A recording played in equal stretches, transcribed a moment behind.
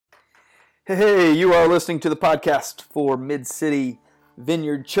Hey, you are listening to the podcast for Mid-City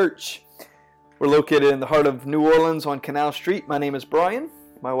Vineyard Church. We're located in the heart of New Orleans on Canal Street. My name is Brian.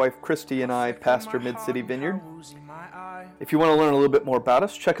 My wife Christy and I pastor Mid-City Vineyard. If you want to learn a little bit more about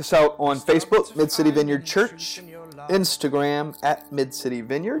us, check us out on Facebook, Mid-City Vineyard Church, Instagram at Mid-City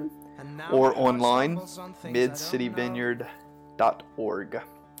Vineyard, or online, midcityvineyard.org. A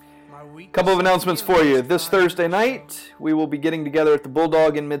couple of announcements for you. This Thursday night, we will be getting together at the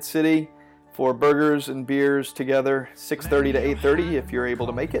Bulldog in Mid-City for burgers and beers together, 6:30 to 8:30 if you're able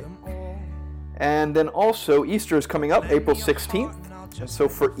to make it. And then also, Easter is coming up, April 16th. And so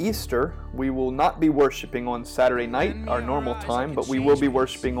for Easter, we will not be worshiping on Saturday night, our normal time, but we will be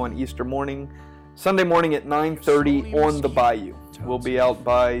worshiping on Easter morning, Sunday morning at 9:30 on the bayou. We'll be out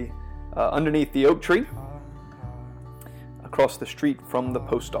by underneath the oak tree, across the street from the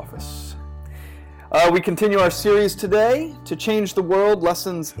post office. We continue our series today, To Change the World,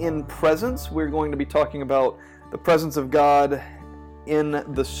 Lessons in Presence. We're going to be talking about the presence of God in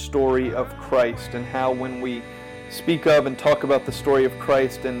the story of Christ, and how when we speak of and talk about the story of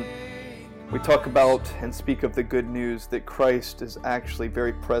Christ, and we talk about and speak of the good news that Christ is actually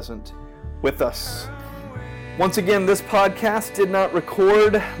very present with us. Once again, this podcast did not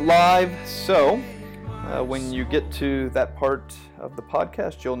record live, so when you get to that part of the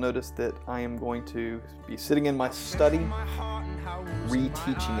podcast, you'll notice that I am going to be sitting in my study,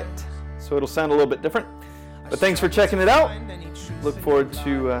 reteaching it. So it'll sound a little bit different. But thanks for checking it out. Look forward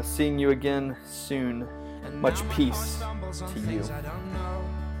to seeing you again soon. Much peace to you.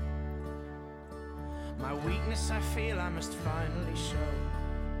 My weakness I feel I must finally show.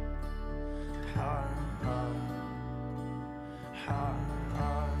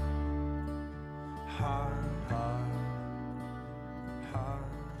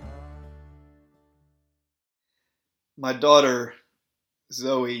 My daughter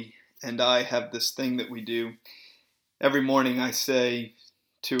Zoe and I have this thing that we do. Every morning I say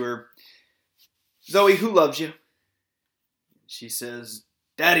to her, "Zoe, who loves you?" She says,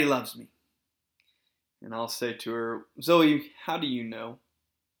 "Daddy loves me." And I'll say to her, "Zoe, how do you know?"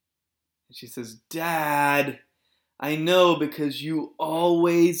 And she says, "Dad, I know because you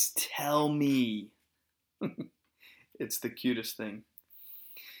always tell me." It's the cutest thing.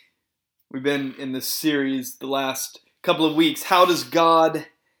 We've been in this series the last couple of weeks. How does God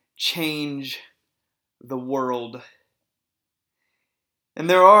change the world? And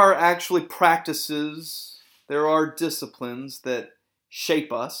there are actually practices, there are disciplines that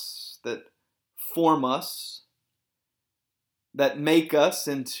shape us, that form us, that make us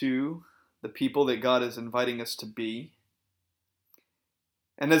into the people that God is inviting us to be.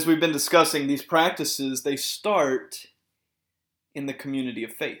 And as we've been discussing, these practices, they start in the community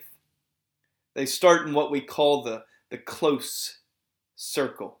of faith. They start in what we call the close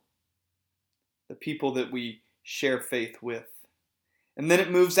circle, the people that we share faith with. And then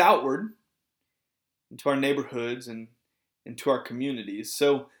it moves outward into our neighborhoods and into our communities.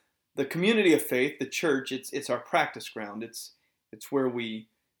 So the community of faith, the church, it's our practice ground. It's where we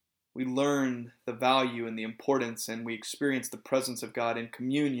learn the value and the importance, and we experience the presence of God in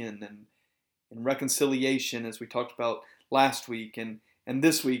communion and in reconciliation, as we talked about last week, and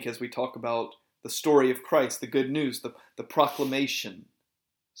this week as we talk about the story of Christ, the good news, the proclamation,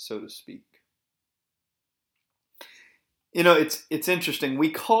 so to speak. You know, it's interesting. We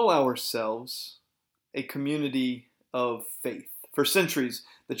call ourselves a community of faith. For centuries,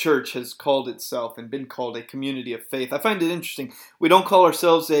 the church has called itself and been called a community of faith. I find it interesting. We don't call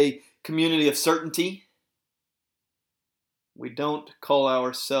ourselves a community of certainty. We don't call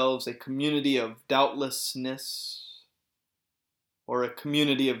ourselves a community of doubtlessness or a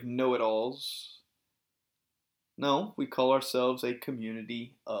community of know-it-alls. No, we call ourselves a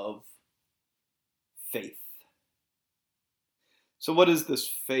community of faith. So what is this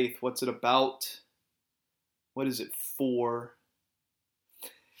faith? What's it about? What is it for?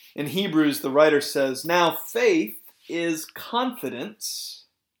 In Hebrews, the writer says, "Now faith is confidence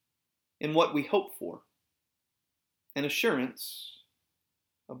in what we hope for, and assurance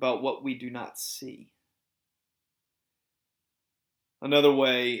about what we do not see." Another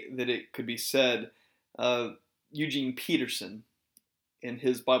way that it could be said, Eugene Peterson, in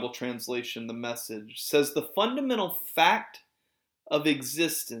his Bible translation, The Message, says the fundamental fact of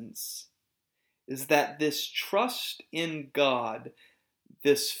existence is that this trust in God,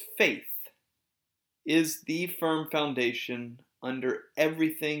 this faith, is the firm foundation under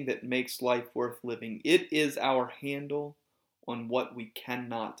everything that makes life worth living. It is our handle on what we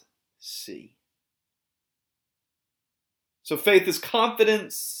cannot see. So faith is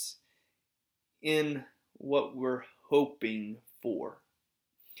confidence in what we're hoping for.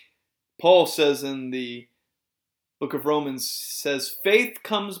 Paul says in the book of Romans, says, faith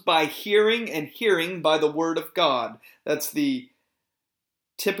comes by hearing, and hearing by the word of God. That's the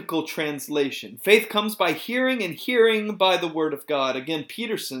typical translation. Faith comes by hearing, and hearing by the word of God. Again,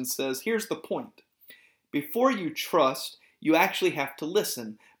 Peterson says, here's the point. Before you trust, you actually have to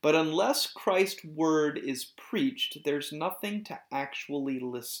listen. But unless Christ's word is preached, there's nothing to actually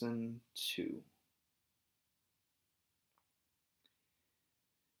listen to.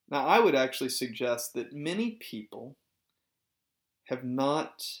 Now, I would actually suggest that many people have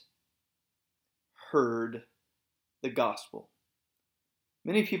not heard the gospel.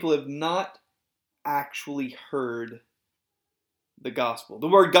 Many people have not actually heard the gospel. The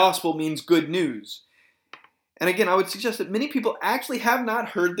word gospel means good news. And again, I would suggest that many people actually have not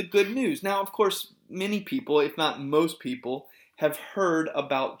heard the good news. Now, of course, many people, if not most people, have heard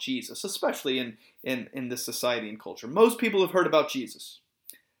about Jesus, especially in this society and culture. Most people have heard about Jesus.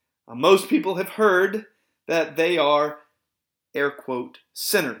 Most people have heard that they are, air quote,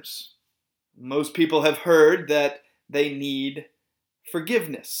 sinners. Most people have heard that they need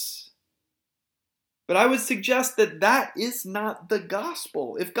forgiveness. But I would suggest that that is not the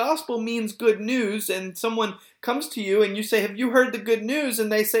gospel. If gospel means good news and someone comes to you and you say, have you heard the good news? And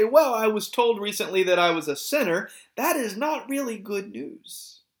they say, well, I was told recently that I was a sinner. That is not really good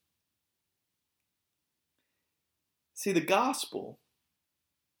news. See, the gospel,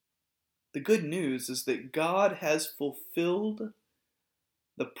 the good news is that God has fulfilled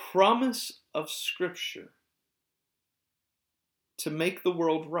the promise of Scripture to make the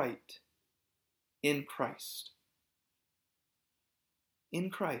world right in Christ. In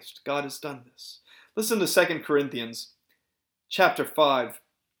Christ, God has done this. Listen to 2 Corinthians chapter 5.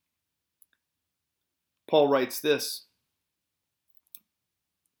 Paul writes this.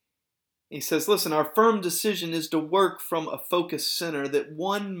 He says, listen, our firm decision is to work from a focused center that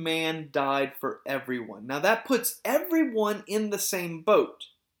one man died for everyone. Now that puts everyone in the same boat.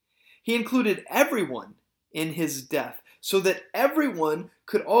 He included everyone in his death so that everyone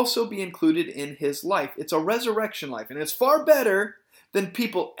could also be included in his life. It's a resurrection life, and it's far better than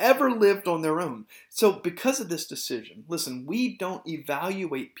people ever lived on their own. So because of this decision, listen, we don't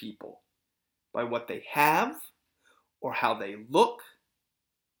evaluate people by what they have or how they look.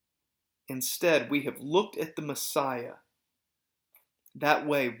 Instead, we have looked at the Messiah that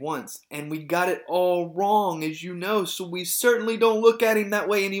way once, and we got it all wrong, as you know, so we certainly don't look at him that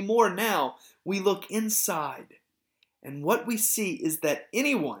way anymore now. We look inside, and what we see is that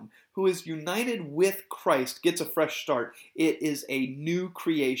anyone who is united with Christ gets a fresh start. It is a new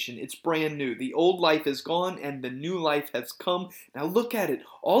creation. It's brand new. The old life is gone, and the new life has come. Now look at it.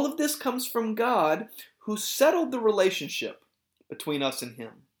 All of this comes from God, who settled the relationship between us and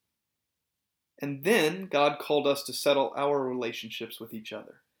him. And then God called us to settle our relationships with each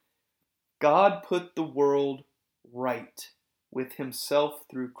other. God put the world right with himself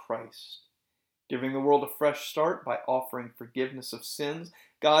through Christ, giving the world a fresh start by offering forgiveness of sins.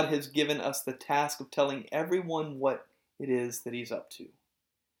 God has given us the task of telling everyone what it is that he's up to.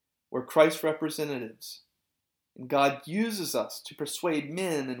 We're Christ's representatives. And God uses us to persuade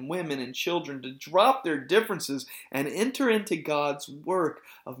men and women and children to drop their differences and enter into God's work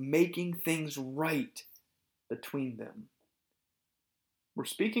of making things right between them. We're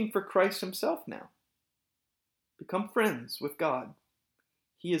speaking for Christ himself now. Become friends with God.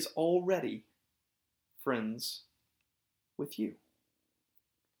 He is already friends with you.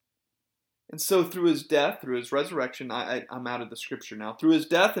 And so through his death, through his resurrection, I'm out of the scripture now. Through his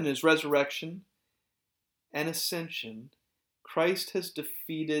death and his resurrection and ascension, Christ has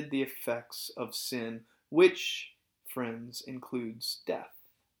defeated the effects of sin, which, friends, includes death.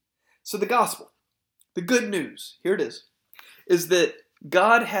 So the gospel, the good news, here it is that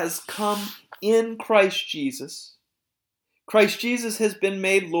God has come in Christ Jesus. Christ Jesus has been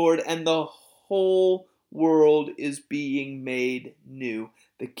made Lord, and the whole world is being made new.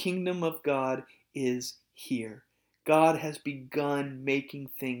 The kingdom of God is here. God has begun making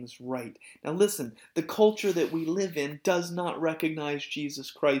things right. Now listen, the culture that we live in does not recognize Jesus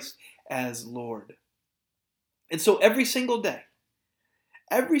Christ as Lord. And so every single day,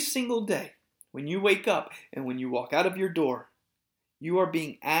 when you wake up and when you walk out of your door, you are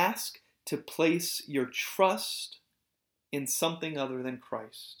being asked to place your trust in something other than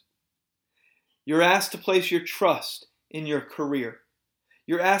Christ. You're asked to place your trust in your career.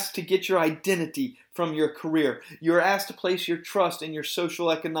 You're asked to get your identity from your career. You're asked to place your trust in your social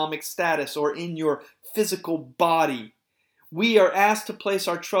economic status or in your physical body. We are asked to place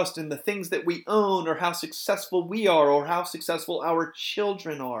our trust in the things that we own, or how successful we are, or how successful our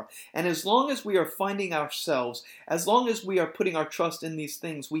children are. And as long as we are finding ourselves, as long as we are putting our trust in these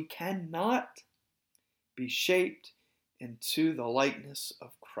things, we cannot be shaped into the likeness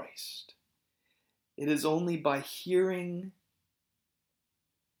of Christ. It is only by hearing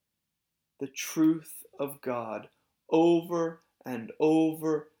the truth of God over and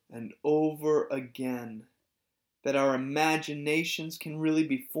over and over again that our imaginations can really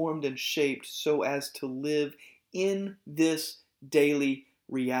be formed and shaped so as to live in this daily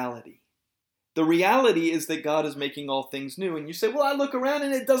reality. The reality is that God is making all things new. And you say, well, I look around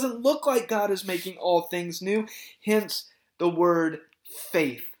and it doesn't look like God is making all things new. Hence the word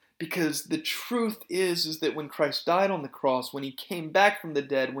faith. Because the truth is that when Christ died on the cross, when he came back from the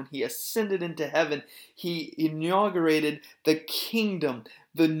dead, when he ascended into heaven, he inaugurated the kingdom,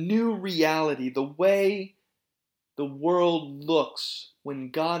 the new reality, the way the world looks when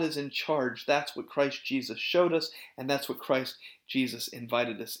God is in charge. That's what Christ Jesus showed us, and that's what Christ Jesus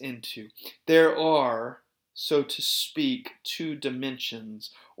invited us into. There are, so to speak, two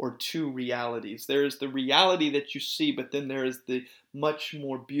dimensions or two realities. There is the reality that you see, but then there is the much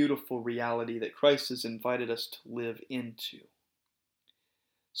more beautiful reality that Christ has invited us to live into.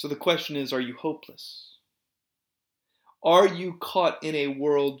 So the question is, are you hopeless? Are you caught in a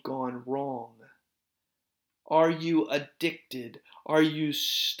world gone wrong? Are you addicted? Are you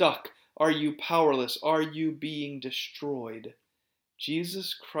stuck? Are you powerless? Are you being destroyed?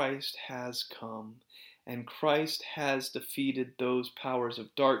 Jesus Christ has come, and Christ has defeated those powers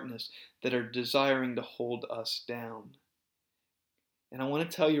of darkness that are desiring to hold us down. And I want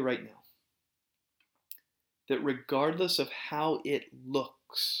to tell you right now that regardless of how it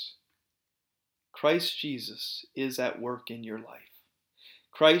looks, Christ Jesus is at work in your life.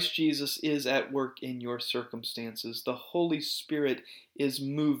 Christ Jesus is at work in your circumstances. The Holy Spirit is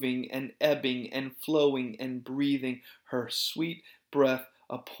moving and ebbing and flowing and breathing her sweet breath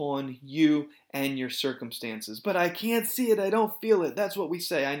upon you and your circumstances. But I can't see it. I don't feel it. That's what we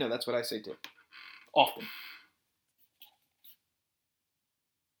say. I know that's what I say too. Often.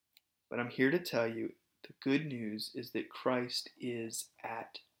 But I'm here to tell you the good news is that Christ is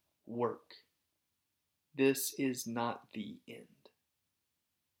at work. This is not the end.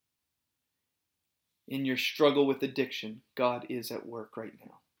 In your struggle with addiction, God is at work right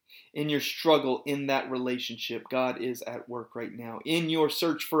now. In your struggle in that relationship, God is at work right now. In your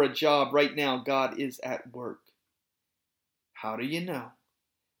search for a job right now, God is at work. How do you know?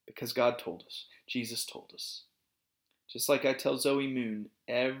 Because God told us. Jesus told us. Just like I tell Zoe Moon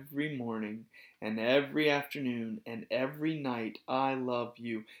every morning and every afternoon and every night, I love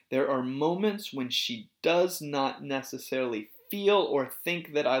you. There are moments when she does not necessarily feel or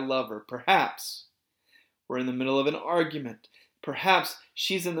think that I love her. Perhaps we're in the middle of an argument. Perhaps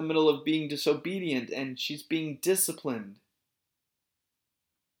she's in the middle of being disobedient and she's being disciplined.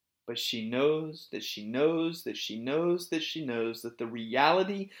 But she knows that she knows that she knows that she knows that the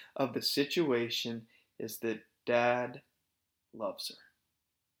reality of the situation is that Dad loves her.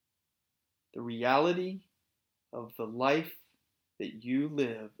 The reality of the life that you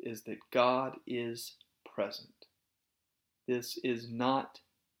live is that God is present. This is not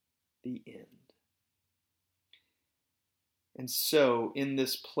the end. And so, in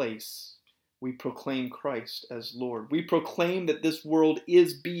this place, we proclaim Christ as Lord. We proclaim that this world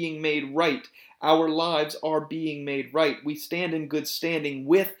is being made right. Our lives are being made right. We stand in good standing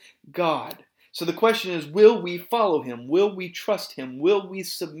with God. So the question is, will we follow him? Will we trust him? Will we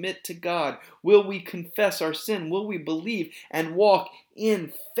submit to God? Will we confess our sin? Will we believe and walk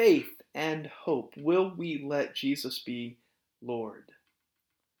in faith and hope? Will we let Jesus be Lord?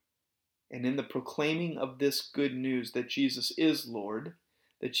 And in the proclaiming of this good news that Jesus is Lord,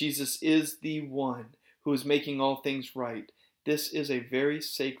 that Jesus is the one who is making all things right, this is a very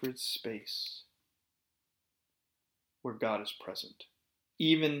sacred space where God is present.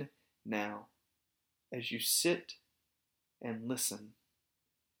 Even now, as you sit and listen,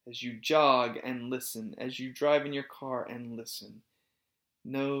 as you jog and listen, as you drive in your car and listen,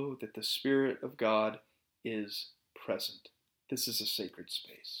 know that the Spirit of God is present. This is a sacred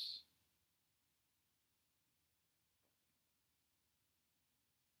space.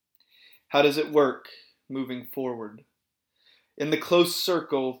 How does it work moving forward? In the close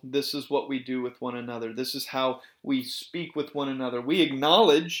circle, this is what we do with one another. This is how we speak with one another. We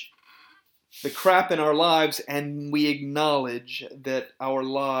acknowledge the crap in our lives, and we acknowledge that our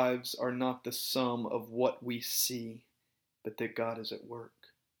lives are not the sum of what we see, but that God is at work.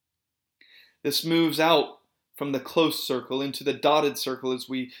 This moves out from the close circle into the dotted circle, as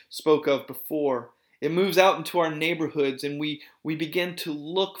we spoke of before, It moves out into our neighborhoods, and we begin to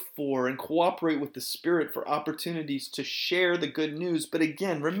look for and cooperate with the Spirit for opportunities to share the good news. But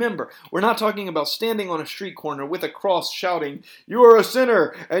again, remember, we're not talking about standing on a street corner with a cross shouting, "You are a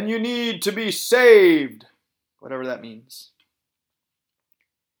sinner and you need to be saved," whatever that means.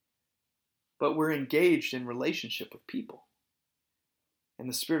 But we're engaged in relationship with people. And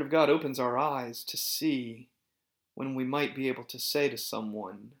the Spirit of God opens our eyes to see when we might be able to say to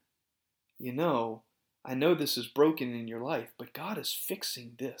someone, I know this is broken in your life, but God is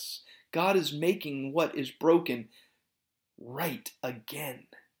fixing this. God is making what is broken right again.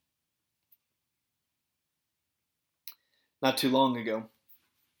 Not too long ago,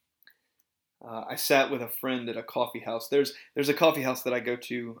 I sat with a friend at a coffee house. There's a coffee house that I go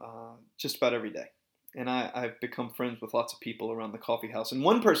to just about every day. And I've become friends with lots of people around the coffee house. And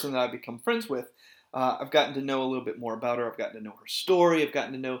one person that I've become friends with, I've gotten to know a little bit more about her. I've gotten to know her story. I've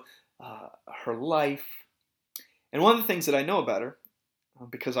gotten to know her life. And one of the things that I know about her,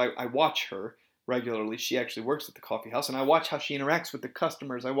 because I watch her regularly, she actually works at the coffee house, and I watch how she interacts with the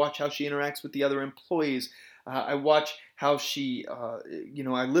customers. I watch how she interacts with the other employees. I watch how she,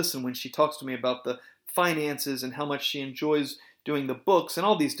 I listen when she talks to me about the finances and how much she enjoys doing the books and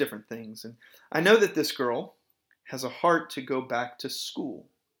all these different things. And I know that this girl has a heart to go back to school.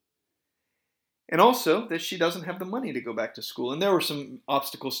 And also that she doesn't have the money to go back to school. And there were some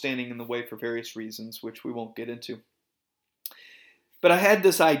obstacles standing in the way for various reasons, which we won't get into. But I had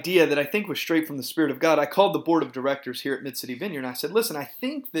this idea that I think was straight from the Spirit of God. I called the board of directors here at Mid-City Vineyard, and I said, listen, I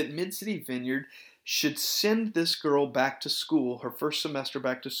think that Mid-City Vineyard should send this girl back to school, her first semester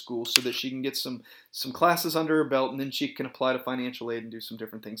back to school, so that she can get some classes under her belt, and then she can apply to financial aid and do some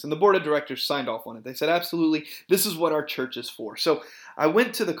different things. And the board of directors signed off on it. They said, absolutely, this is what our church is for. So I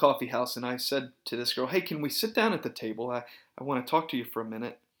went to the coffee house, and I said to this girl, hey, can we sit down at the table? I want to talk to you for a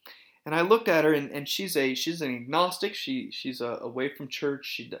minute. And I looked at her, and she's an agnostic. She's away from church.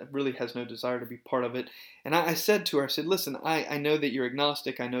 She really has no desire to be part of it. And I said to her, I said, listen, I know that you're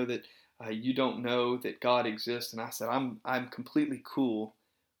agnostic. I know that you don't know that God exists. And I said, I'm completely cool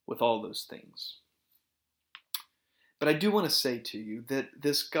with all those things. But I do want to say to you that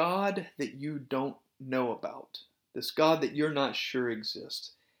this God that you don't know about, this God that you're not sure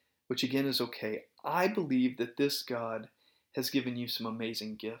exists, which again is okay, I believe that this God has given you some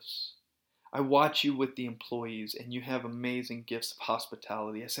amazing gifts. I watch you with the employees, and you have amazing gifts of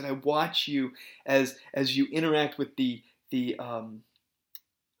hospitality. I said, I watch you as you interact with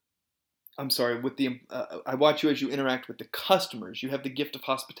I watch you as you interact with the customers. You have the gift of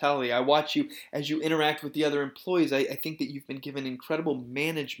hospitality. I watch you as you interact with the other employees. I think that you've been given incredible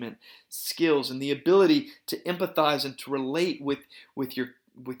management skills and the ability to empathize and to relate with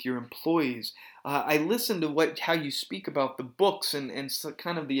your employees. I listen to how you speak about the books and so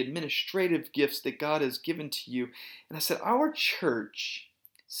kind of the administrative gifts that God has given to you. And I said, our church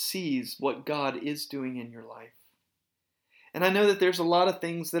sees what God is doing in your life. And I know that there's a lot of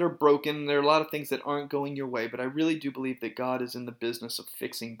things that are broken. There are a lot of things that aren't going your way, but I really do believe that God is in the business of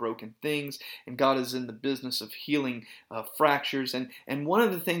fixing broken things, and God is in the business of healing fractures. And one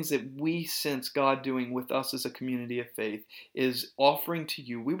of the things that we sense God doing with us as a community of faith is offering to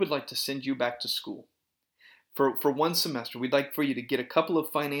you, we would like to send you back to school. For one semester, we'd like for you to get a couple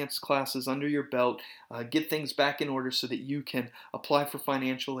of finance classes under your belt, get things back in order so that you can apply for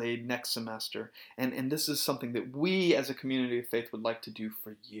financial aid next semester. And this is something that we as a community of faith would like to do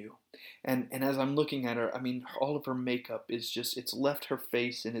for you. And as I'm looking at her, I mean, all of her makeup is just, it's left her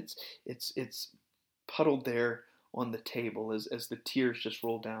face, and it's puddled there on the table as the tears just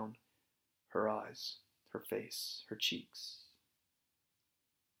roll down her eyes, her face, her cheeks.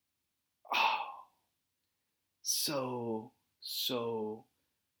 Oh. So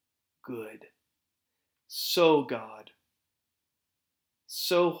good. So God.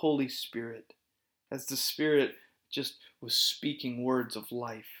 So Holy Spirit. As the Spirit just was speaking words of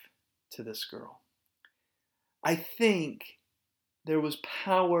life to this girl. I think there was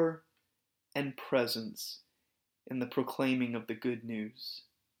power and presence in the proclaiming of the good news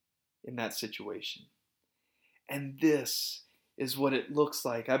in that situation. And this is what it looks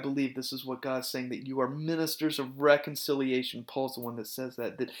like. I believe this is what God's saying, that you are ministers of reconciliation. Paul's the one that says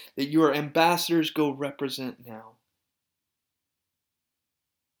that you are ambassadors, go represent now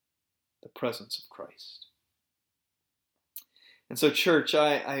the presence of Christ. And so, church,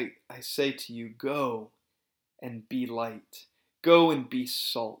 I say to you, go and be light. Go and be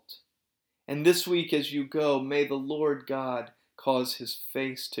salt. And this week as you go, may the Lord God cause his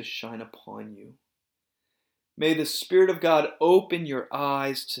face to shine upon you. May the Spirit of God open your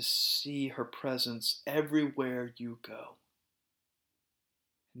eyes to see her presence everywhere you go.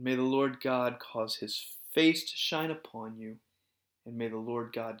 And may the Lord God cause his face to shine upon you, and may the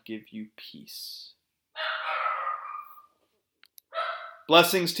Lord God give you peace.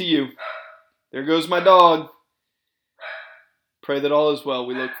 Blessings to you. There goes my dog. Pray that all is well.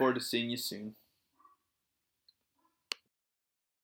 We look forward to seeing you soon.